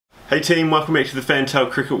Hey team, welcome back to the Fantail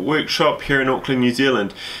Cricket workshop here in Auckland, New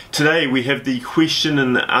Zealand. Today we have the question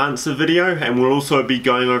and answer video, and we'll also be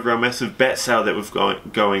going over our massive bat sale that we've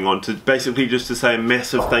got going on, to basically just to say a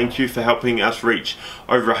massive thank you for helping us reach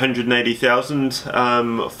over 180,000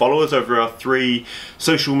 followers over our 3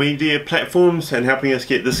 social media platforms and helping us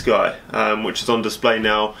get this guy, which is on display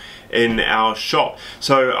now in our shop.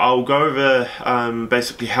 So I'll go over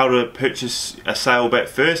basically how to purchase a sale bat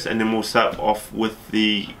first, and then we'll start off with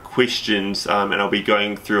the questions, and I'll be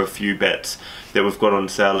going through a few bats that we've got on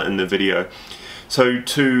sale in the video. So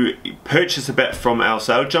to purchase a bat from our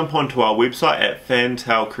sale, jump onto our website at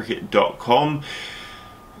fantailcricket.com,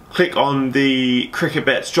 click on the cricket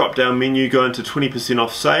bats drop down menu, go into 20%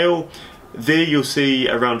 off sale. There you'll see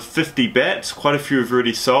around 50 bats, quite a few have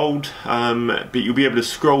already sold, but you'll be able to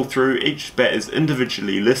scroll through. Each bat is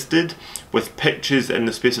individually listed with pictures and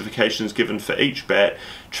the specifications given for each bat.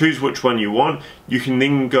 Choose which one you want. You can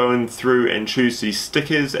then go in through and choose these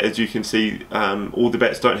stickers. As you can see, all the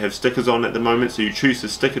bats don't have stickers on at the moment, so you choose the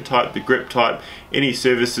sticker type, the grip type, any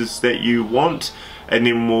services that you want, and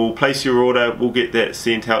then we'll place your order, we'll get that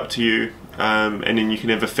sent out to you, and then you can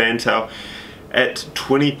have a Fantail at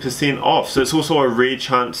 20% off. So it's also a rare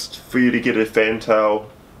chance for you to get a Fantail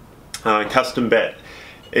custom bat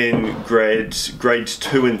in grades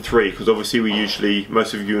 2 and 3, because obviously we usually,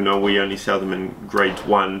 most of you know, we only sell them in grade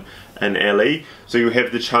 1 and LE. So you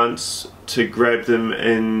have the chance to grab them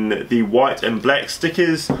in the white and black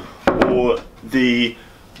stickers or the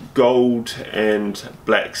gold and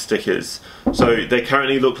black stickers. So they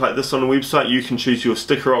currently look like this on the website. You can choose your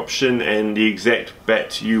sticker option and the exact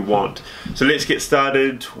bat you want. So let's get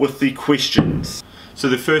started with the questions. So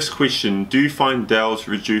the first question, do you find dowels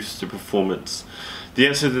reduce the performance? The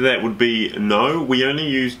answer to that would be no. We only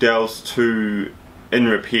use dowels in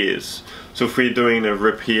repairs. So if we're doing a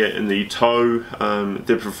repair in the toe,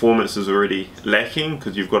 the performance is already lacking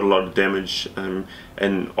because you've got a lot of damage,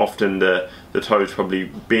 and often the toe is probably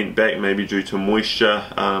bent back, maybe due to moisture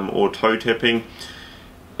or toe tapping.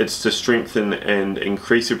 It's to strengthen and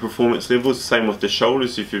increase your performance levels. Same with the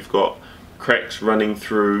shoulders. If you've got cracks running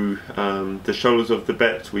through the shoulders of the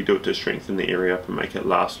bats, we do it to strengthen the area up and make it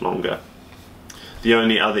last longer. The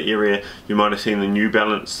only other area, you might have seen the New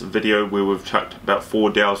Balance video where we've chucked about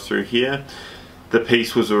 4 dowels through here. The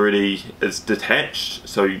piece was already detached,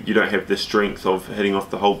 so you don't have the strength of hitting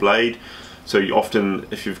off the whole blade. So you often,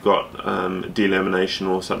 if you've got delamination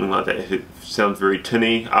or something like that, if it sounds very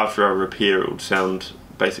tinny, after a repair it would sound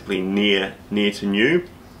basically near to new.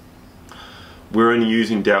 We're only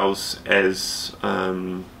using dowels as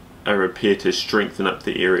a repair to strengthen up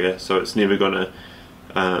the area, so it's never going to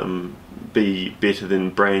be better than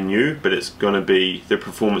brand new, but it's going to be, the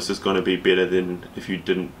performance is going to be better than if you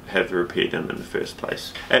didn't have the repair done in the first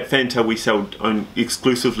place. At Fantail we sell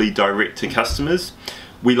exclusively direct to customers.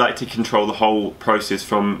 We like to control the whole process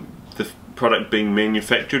from the product being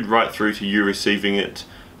manufactured right through to you receiving it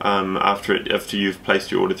after you've placed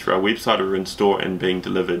your order through our website or in store and being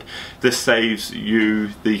delivered. This saves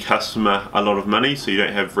you, the customer, a lot of money, so you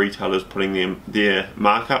don't have retailers putting their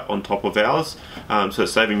markup on top of ours. So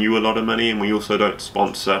it's saving you a lot of money, and we also don't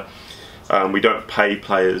sponsor, we don't pay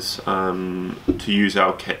players to use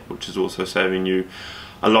our kit, which is also saving you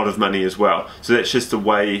a lot of money as well. So that's just the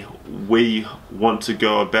way we want to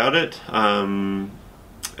go about it, and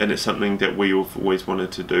it's something that we've always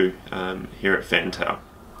wanted to do here at Fantail.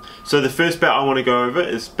 So the first bat I want to go over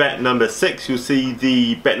is bat number 6. You'll see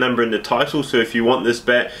the bat number in the title, so if you want this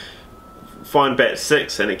bat, find bat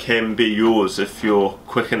 6 and it can be yours if you're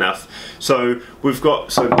quick enough. So we've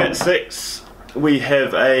got, bat 6, we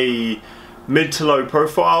have a mid to low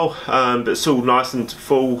profile, but still nice and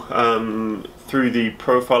full through the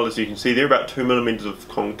profile. As you can see there, about 2mm of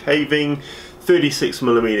concaving,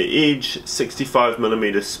 36mm edge,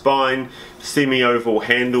 65mm spine, semi-oval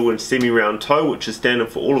handle and semi-round toe, which is standard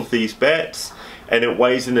for all of these bats, and it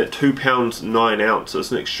weighs in at 2 pounds 9 ounces.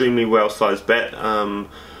 It's an extremely well sized bat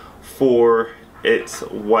for its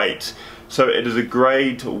weight. So it is a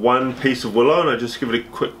grade 1 piece of willow, and I'll just give it a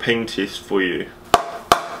quick ping test for you.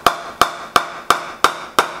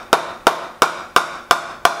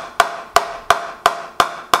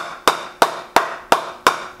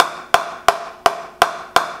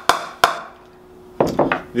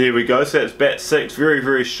 There we go, so that's bat 6,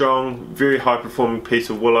 very strong, very high performing piece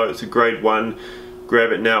of willow. It's a grade 1,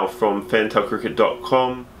 grab it now from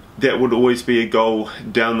fantailcricket.com. That would always be a goal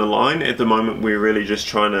down the line. At the moment we're really just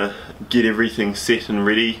trying to get everything set and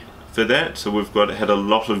ready for that, so we've had a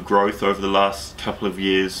lot of growth over the last couple of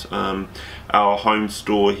years. Our home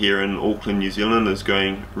store here in Auckland, New Zealand is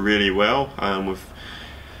going really well. We've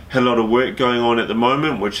had a lot of work going on at the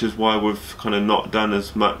moment, which is why we've kind of not done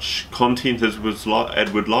as much content as Ed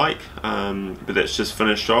would like, but that's just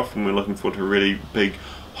finished off and we're looking forward to a really big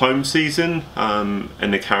home season.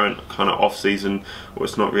 In the current kind of off season, well,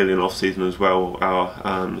 it's not really an off season as well,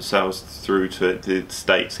 our sales through to the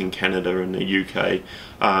States and Canada and the UK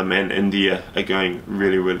and India are going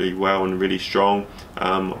really well and really strong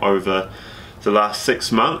over the last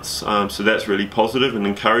 6 months, so that's really positive and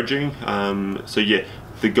encouraging. So yeah,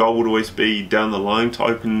 the goal would always be down the line to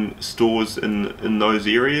open stores in those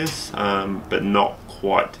areas, but not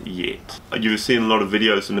quite yet. You've seen a lot of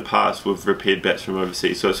videos in the past with repaired bats from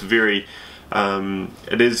overseas, so it's very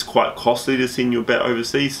it is quite costly to send your bat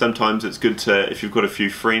overseas. Sometimes it's good to, if you've got a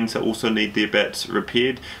few friends that also need their bats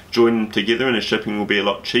repaired, join them together and the shipping will be a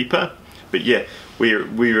lot cheaper. But yeah, we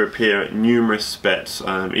repair numerous bats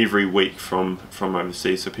every week from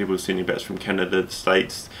overseas, so people are sending bats from Canada, the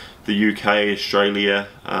States, the UK, Australia,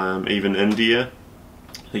 even India.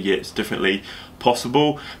 So yeah, it's definitely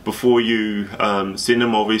possible. Before you send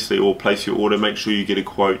them, obviously, or place your order, make sure you get a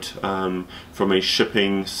quote from a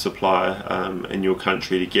shipping supplier in your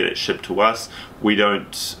country to get it shipped to us. We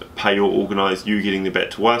don't pay or organise you getting the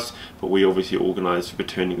bat to us, but we obviously organise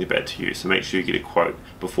returning the bat to you. So make sure you get a quote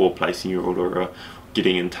before placing your order or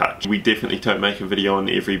getting in touch. We definitely don't make a video on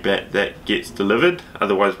every bat that gets delivered,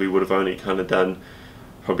 otherwise we would have only kind of done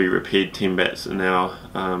probably repaired 10 bats in our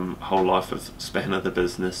whole life of span of the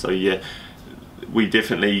business. So yeah, we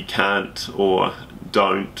definitely can't or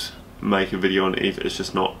don't make a video on every, it's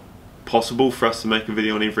just not possible for us to make a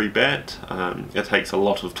video on every bat. It takes a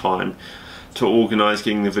lot of time to organise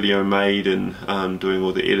getting the video made and doing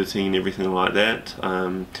all the editing and everything like that.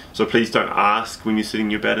 So please don't ask when you're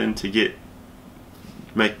sitting your bat in to get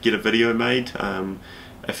a video made.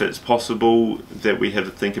 If it's possible that we have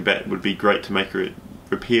to think about, it would be great to make a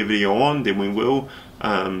repair video on, then we will,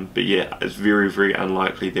 but yeah, it's very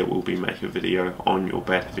unlikely that we'll be making a video on your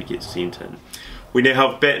bat if it gets sent in. We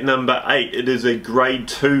now have bat number 8. It is a grade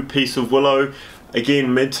 2 piece of willow.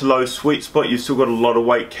 Again, mid to low sweet spot. You've still got a lot of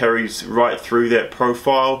weight carries right through that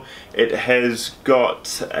profile. It has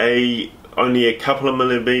got only a couple of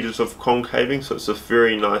millimeters of concaving, so it's a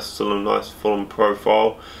very nice, still a nice full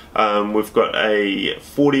profile. We've got a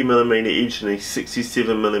 40mm edge and a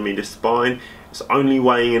 67mm spine. It's only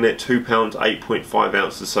weighing in at 2 pounds 8.5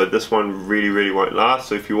 ounces, so this one really won't last.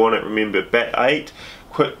 So if you want it, remember bat 8,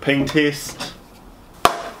 quick ping test.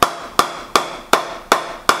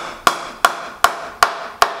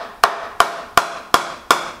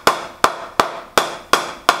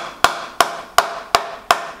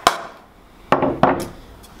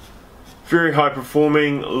 Very high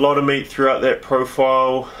performing, a lot of meat throughout that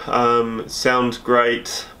profile, sounds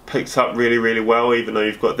great, picks up really well even though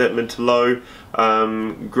you've got that mid to low.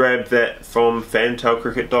 Grab that from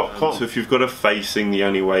fantailcricket.com. So if you've got a facing, the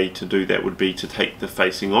only way to do that would be to take the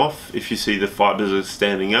facing off. If you see the fibres are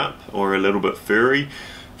standing up or a little bit furry,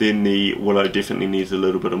 then the willow definitely needs a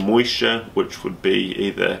little bit of moisture, which would be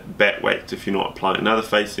either bat wax if you're not applying another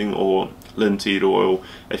facing, or linseed oil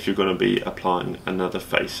if you're going to be applying another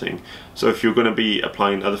facing. So if you're going to be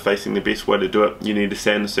applying another facing, the best way to do it, you need to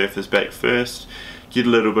sand the surface back first. Get a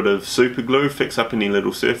little bit of super glue, fix up any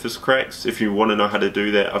little surface cracks. If you want to know how to do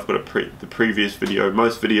that, I've got the previous video.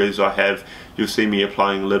 Most videos I have, you'll see me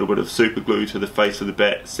applying a little bit of super glue to the face of the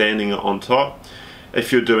bat, sanding it on top.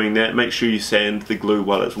 If you're doing that, make sure you sand the glue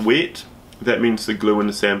while it's wet. That means the glue and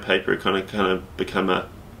the sandpaper kind of become a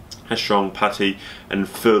strong putty and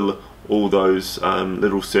fill all those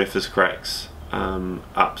little surface cracks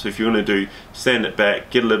up. So if you want to sand it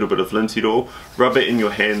back, get a little bit of linseed oil, rub it in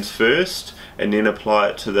your hands first and then apply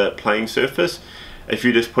it to the playing surface. If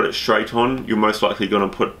you just put it straight on, you're most likely going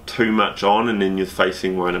to put too much on and then your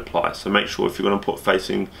facing won't apply. So make sure if you're going to put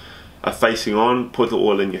a facing on, put the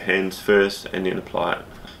oil in your hands first and then apply it.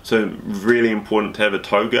 So really important to have a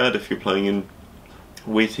toe guard if you're playing in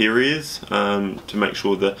wet areas, to make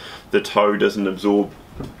sure the toe doesn't absorb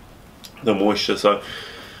the moisture. So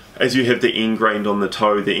as you have the end grain on the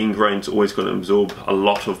toe, the end grain's always going to absorb a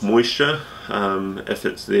lot of moisture if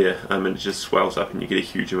it's there, and it just swells up and you get a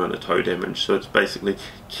huge amount of toe damage. So it's basically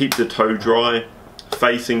keep the toe dry.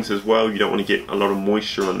 Facings as well, you don't want to get a lot of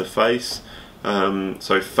moisture on the face,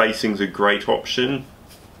 so facing's a great option.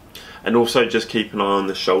 And also just keep an eye on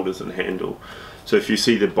the shoulders and handle. So if you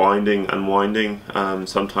see the binding unwinding,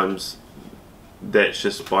 sometimes that's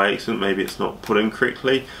just by accident, maybe it's not put in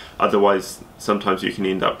correctly. Otherwise, sometimes you can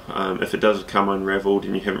end up, if it does come unraveled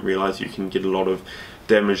and you haven't realised, you can get a lot of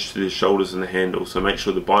damage to the shoulders and the handle. So make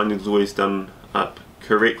sure the binding is always done up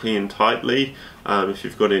correctly and tightly. If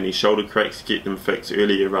you've got any shoulder cracks, get them fixed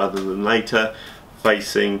earlier rather than later.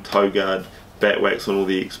 facing, toe guard, bat wax on all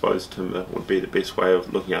the exposed timber would be the best way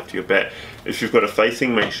of looking after your bat. If you've got a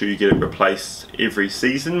facing, make sure you get it replaced every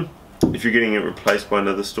season. If you're getting it replaced by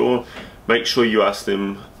another store, make sure you ask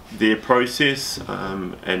them their process,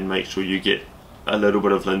 and make sure you get a little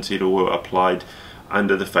bit of linseed oil applied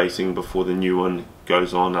under the facing before the new one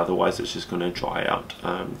goes on, otherwise it's just going to dry out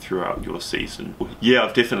throughout your season. Yeah,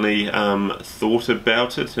 I've definitely thought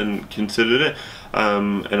about it and considered it,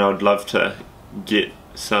 and I'd love to get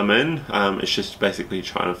some in. It's just basically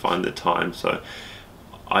trying to find the time, so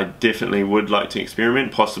I definitely would like to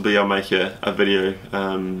experiment. Possibly I'll make a video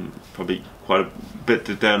probably quite a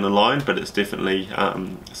bit down the line, but it's definitely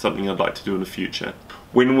something I'd like to do in the future.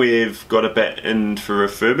 When we've got a bat in for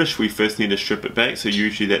refurbish, we first need to strip it back, so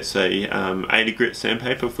usually that's a 80 grit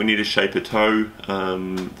sandpaper. If we need to shape a toe,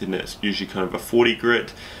 then that's usually kind of a 40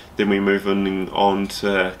 grit. Then we move on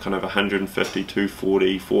to kind of 150,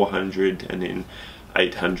 240, 400, and then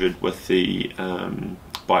 800 with the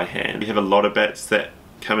by hand. We have a lot of bats that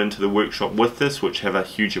come into the workshop with this, which have a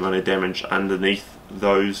huge amount of damage underneath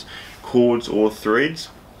those cords or threads.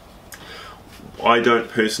 I don't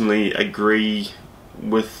personally agree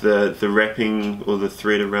with the wrapping or the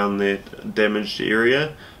thread around the damaged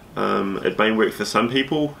area. It may work for some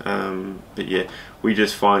people, but yeah, we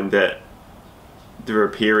just find that the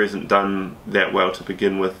repair isn't done that well to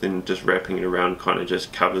begin with, and just wrapping it around kind of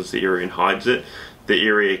just covers the area and hides it. The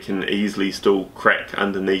area can easily still crack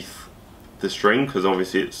underneath the string because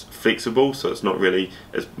obviously it's flexible, so it's not really,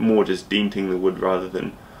 it's more just denting the wood rather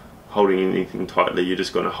than holding anything tightly. You're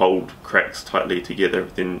just going to hold cracks tightly together,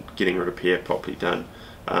 then getting a repair properly done.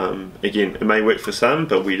 Again, it may work for some,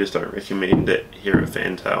 but we just don't recommend it here at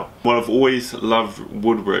Fantail. Well, I've always loved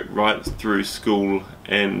woodwork right through school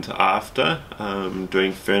and after,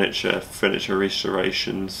 doing furniture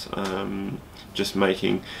restorations, just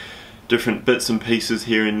making different bits and pieces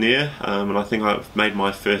here and there, and I think I've made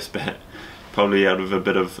my first bat probably out of a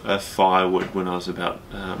bit of firewood when I was about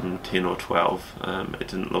 10 or 12. It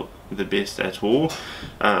didn't look the best at all,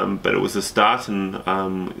 but it was a start, and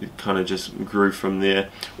it kind of just grew from there.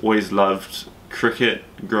 Always loved cricket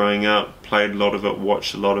growing up, played a lot of it,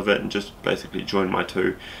 watched a lot of it, and just basically joined my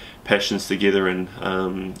two passions together and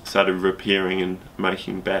started repairing and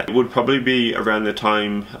making bats. It would probably be around the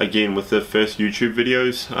time again with the first YouTube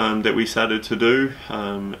videos that we started to do.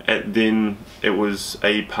 Then it was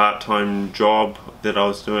a part-time job that I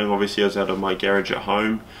was doing. Obviously I was out of my garage at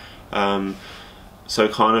home, so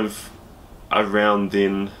kind of around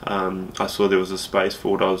then I saw there was a space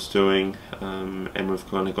for what I was doing, and we've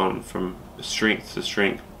kind of gone from strength to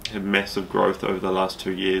strength, had massive growth over the last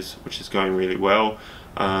 2 years, which is going really well.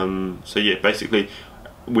 So yeah, basically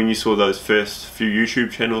when you saw those first few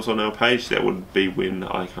YouTube channels on our page, that would be when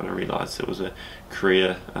I kind of realised there was a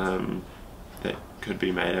career that could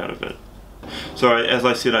be made out of it. So as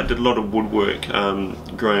I said, I did a lot of woodwork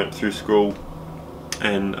growing up through school,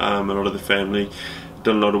 and a lot of the family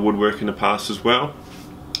done a lot of woodwork in the past as well.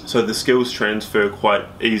 So the skills transfer quite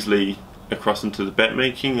easily across into the bat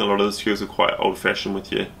making. A lot of the skills are quite old-fashioned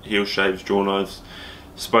with your heel shaves, draw knives,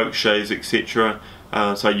 spoke shaves, etc.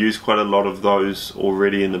 So I used quite a lot of those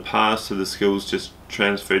already in the past, so the skills just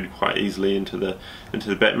transferred quite easily into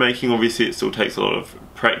the bat making. Obviously it still takes a lot of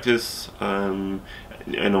practice, and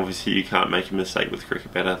obviously you can't make a mistake with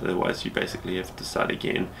cricket bat, otherwise you basically have to start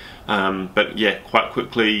again. But yeah, quite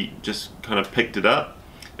quickly just kind of picked it up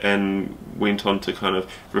and went on to kind of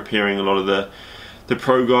repairing a lot of the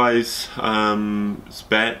pro guys'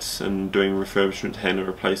 bats and doing refurbishment, handle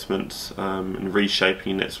replacements, and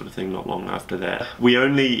reshaping, that sort of thing not long after that. We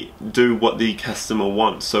only do what the customer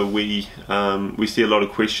wants, so we see a lot of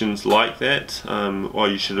questions like that, oh,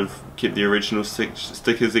 you should have kept the original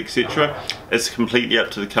stickers, etc. It's completely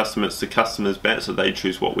up to the customer. It's the customer's bat, so they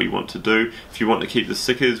choose what we want to do. If you want to keep the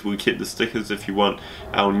stickers, we'll keep the stickers. If you want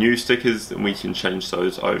our new stickers, then we can change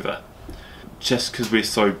those over. Just because we're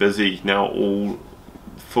so busy now, all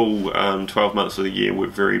full 12 months of the year we're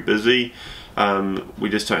very busy, we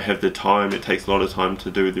just don't have the time. It takes a lot of time to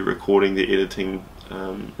do the recording, the editing,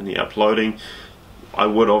 and the uploading. I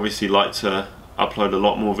would obviously like to upload a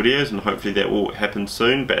lot more videos, and hopefully that will happen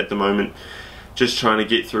soon, but at the moment just trying to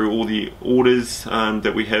get through all the orders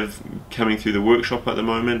that we have coming through the workshop at the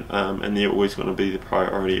moment, and they're always going to be the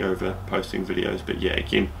priority over posting videos. But yeah,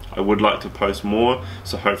 again, I would like to post more,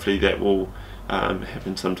 so hopefully that will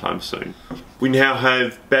happen sometime soon. We now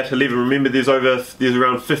have bat 11. Remember, there's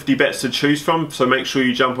around 50 bats to choose from, so make sure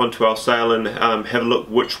you jump onto our sale and have a look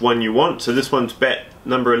which one you want. So this one's bat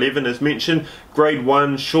number 11 as mentioned, grade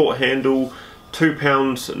 1, short handle, 2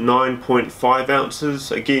 pounds 9.5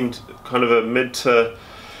 ounces. Again, kind of a mid to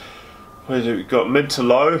We've got mid to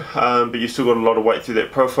low, but you've still got a lot of weight through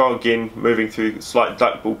that profile. Again, moving through slight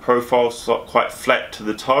duckbill profile, quite flat to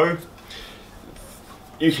the toe.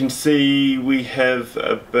 You can see we have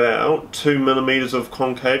about 2 millimeters of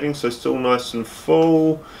concaving, so still nice and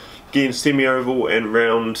full. Again, semi-oval and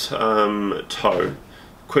round toe.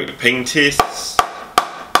 Quick ping tests.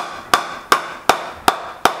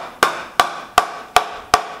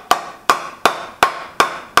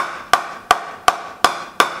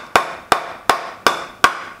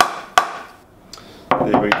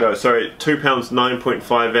 There we go. Sorry, 2 pounds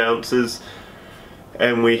 9.5 ounces,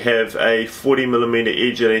 and we have a 40mm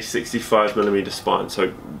edge and a 65mm spine.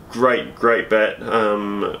 So great bat.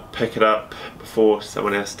 Pick it up before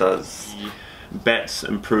someone else does. Bats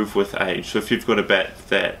improve with age. So if you've got a bat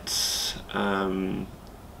that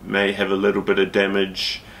may have a little bit of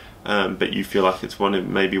damage, but you feel like it's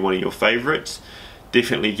maybe one of your favourites,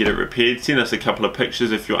 definitely get it repaired. Send us a couple of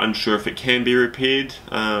pictures if you're unsure if it can be repaired.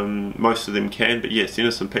 Most of them can, but yeah, send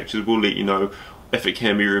us some pictures. We'll let you know if it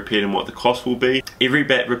can be repaired and what the cost will be. Every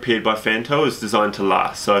bat repaired by Fantail is designed to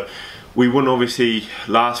last, so we wouldn't obviously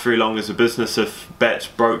last very long as a business if bats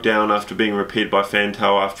broke down after being repaired by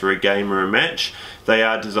Fantail after a game or a match. They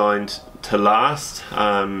are designed to last,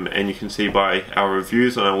 and you can see by our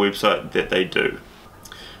reviews on our website that they do.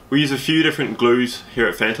 We use a few different glues here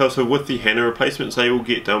at Fantail. So with the Hannah replacements, they all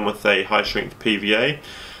get done with a high strength PVA.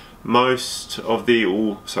 Most of the,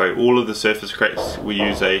 all of the surface cracks we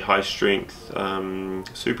use a high strength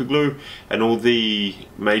super glue, and all the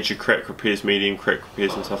major crack repairs, medium crack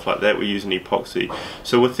repairs and stuff like that, we use an epoxy.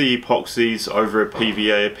 So with the epoxies over a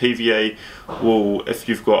PVA will, if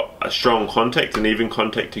you've got a strong contact and even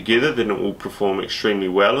contact together, then it will perform extremely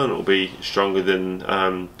well and it will be stronger than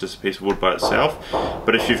just a piece of wood by itself.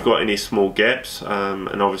 But if you've got any small gaps,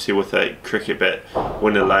 and obviously with a cricket bat,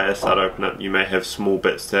 when the layers start opening up, you may have small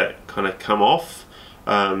bits that kind of come off.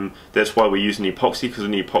 That's why we use an epoxy, because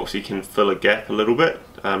an epoxy can fill a gap a little bit,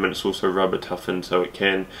 and it's also rubber toughened, so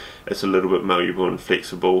it's a little bit malleable and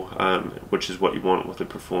flexible, which is what you want with a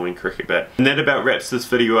performing cricket bat. And that about wraps this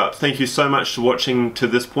video up. Thank you so much for watching to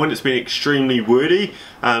this point. It's been extremely wordy,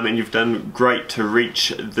 and you've done great to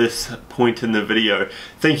reach this point in the video.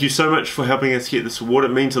 Thank you so much for helping us get this award.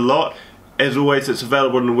 It means a lot. As always, it's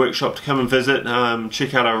available in the workshop to come and visit.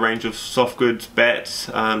 Check out our range of soft goods, bats,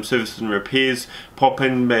 services and repairs. Pop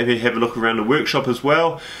in, maybe have a look around the workshop as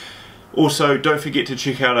well. Also, don't forget to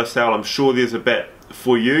check out our sale. I'm sure there's a bat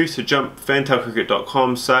for you. So jump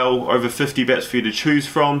fantailcricket.com, sale, over 50 bats for you to choose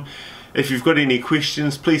from. If you've got any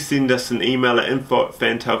questions, please send us an email at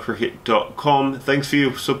info@fantailcricket.com. Thanks for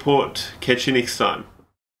your support. Catch you next time.